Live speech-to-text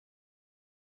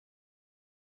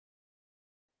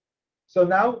So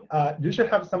now you should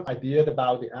have some idea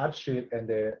about the Appsheet and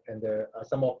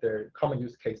some of the common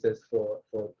use cases for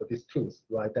these tools,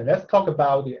 right? And let's talk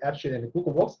about the Appsheet and the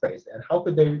Google Workspace and how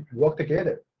could they work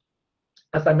together.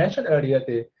 As I mentioned earlier,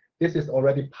 this is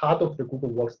already part of the Google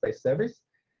Workspace service,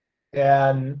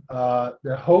 and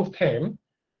the whole team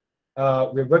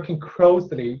we're working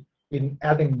closely in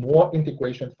adding more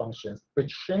integration functions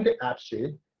between the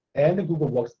Appsheet and the Google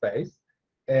Workspace.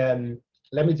 And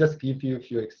let me just give you a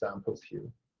few examples here.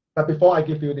 But before I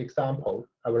give you the example,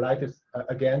 I would like to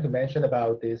again to mention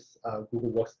about this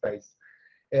Google Workspace.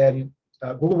 And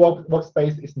Google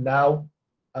Workspace is now,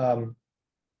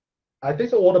 I think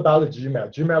it's all about the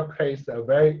Gmail. Gmail plays a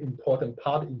very important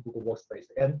part in Google Workspace.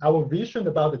 And our vision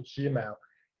about the Gmail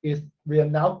is we are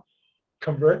now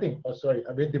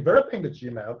we're developing the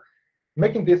Gmail,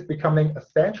 making this becoming a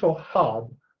central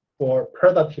hub for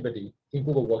productivity in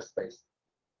Google Workspace.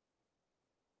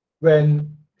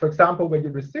 When, for example, when you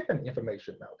receive an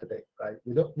information now today, right,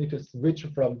 you don't need to switch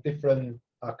from different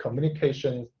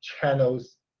communication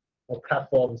channels or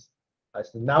platforms.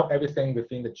 So now everything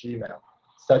within the Gmail,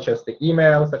 such as the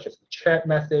email, such as the chat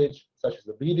message, such as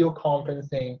the video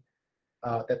conferencing,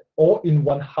 that all in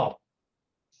one hub.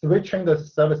 Switching the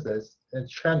services and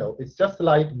channel, it's just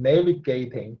like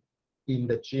navigating in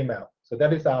the Gmail. So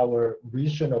that is our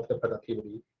vision of the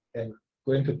productivity, and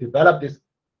going to develop this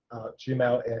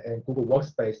Gmail and Google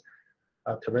Workspace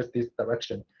towards this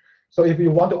direction. So if you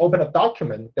want to open a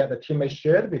document that the teammate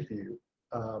shared with you,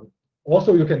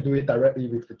 also you can do it directly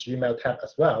with the Gmail tab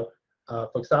as well.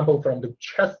 For example, from the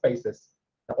chat spaces,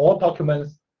 all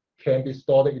documents can be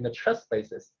stored in the chat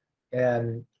spaces,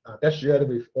 and that's shared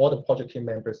with all the project team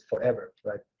members forever,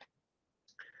 right?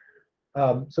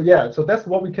 So yeah, so that's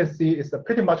what we can see is that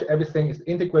pretty much everything is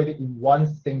integrated in one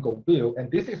single view,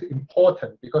 and this is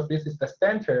important because this is the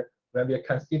center when we are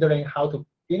considering how to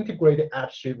integrate the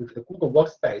Appsheet with the Google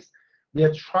Workspace. We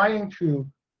are trying to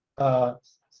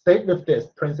stay with this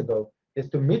principle is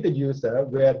to meet the user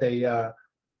where they are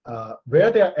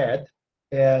at,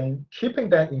 and keeping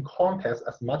them in context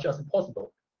as much as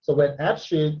possible. So when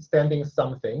Appsheet sending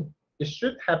something, it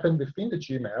should happen within the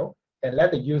Gmail and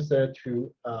let the user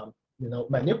to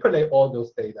manipulate all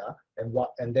those data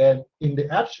and then in the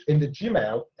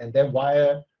Gmail, and then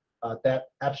via that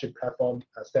Appsheet platform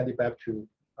send it back to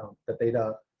the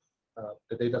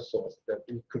data source. That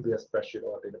it could be a spreadsheet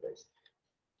or a database.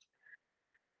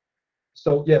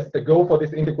 So yes, the goal for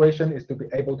this integration is to be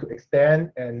able to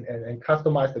extend and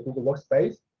customize the Google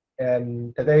Workspace.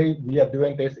 And today we are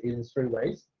doing this in 3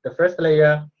 ways. The first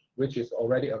layer, which is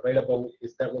already available,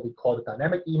 is that what we call the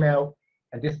dynamic email.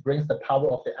 And this brings the power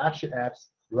of the Appsheet apps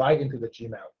right into the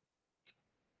Gmail.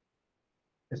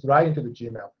 It's right into the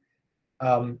Gmail.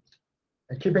 And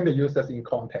keeping the users in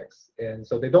context. And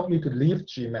so they don't need to leave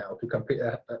Gmail to complete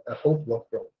a whole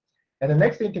workflow. And the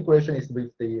next integration is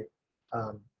with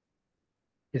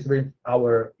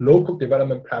our local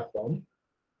development platform,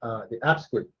 the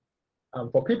Appsheet.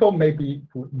 For people maybe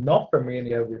who are not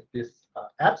familiar with this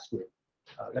Appsheet,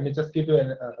 let me just give you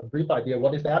a brief idea.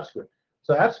 What is Appsheet?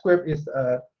 So Appsheet is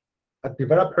a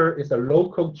developer, is a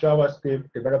local JavaScript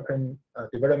development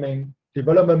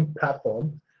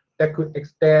platform that could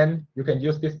extend. You can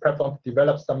use this platform to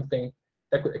develop something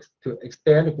that could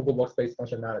extend the Google Workspace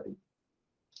functionality.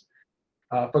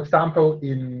 For example,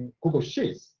 in Google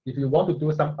Sheets, if you want to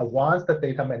do some advanced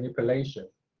data manipulation,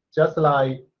 just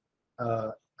like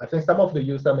I think some of the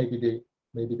users, maybe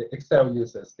the Excel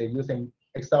users, they're using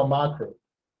Excel macro.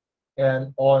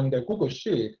 And on the Google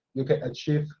Sheet, you can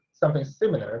achieve something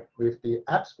similar with the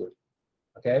Appsheet,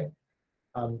 okay?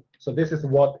 So this is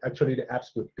what actually the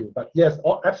Appsheet do. But yes,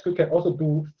 Appsheet can also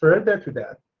do further to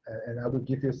that. And I will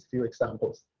give you a few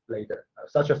examples later,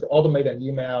 such as automate an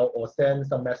email or send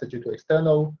some messages to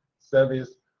external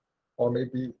service, or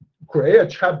maybe create a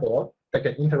chatbot that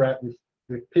can interact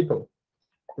with people,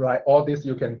 right? All this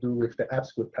you can do with the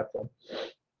Appsheet platform.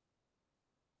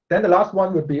 Then the last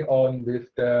one would be with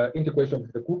the integration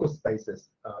with the Google Spaces,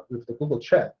 with the Google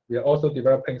Chat. We are also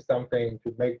developing something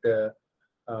to make the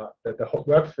whole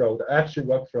workflow, the Appsheet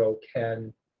workflow,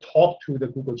 can talk to the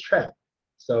Google Chat,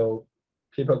 so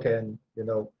people can,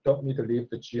 don't need to leave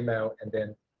the Gmail and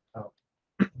then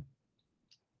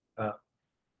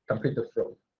complete the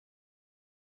flow.